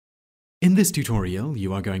In this tutorial,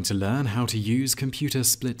 you are going to learn how to use Computer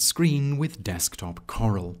Split Screen with Desktop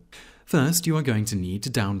Coral. First, you are going to need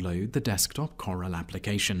to download the Desktop Coral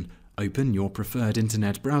application. Open your preferred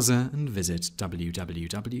internet browser and visit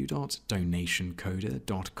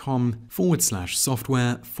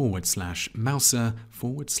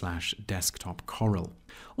www.donationcoder.com/software/mouser/desktop coral.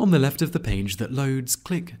 On the left of the page that loads,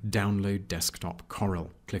 click Download Desktop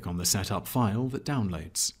Coral. Click on the setup file that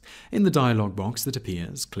downloads. In the dialog box that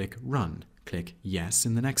appears, click Run. Click Yes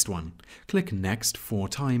in the next one. Click Next 4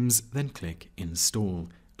 times, then click Install.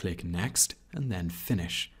 Click Next and then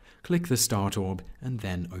Finish. Click the Start orb and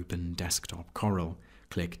then open Desktop Coral.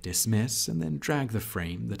 Click Dismiss and then drag the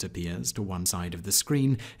frame that appears to one side of the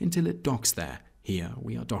screen until it docks there. Here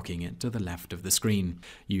we are docking it to the left of the screen.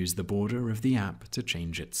 Use the border of the app to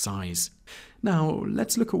change its size. Now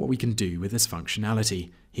let's look at what we can do with this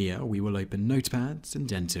functionality. Here we will open Notepad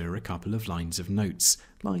and enter a couple of lines of notes,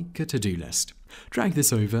 like a to-do list. Drag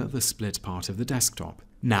this over the split part of the desktop.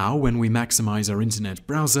 Now when we maximize our internet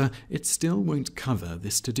browser, it still won't cover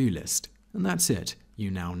this to-do list. And that's it. You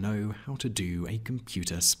now know how to do a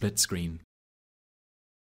computer split screen.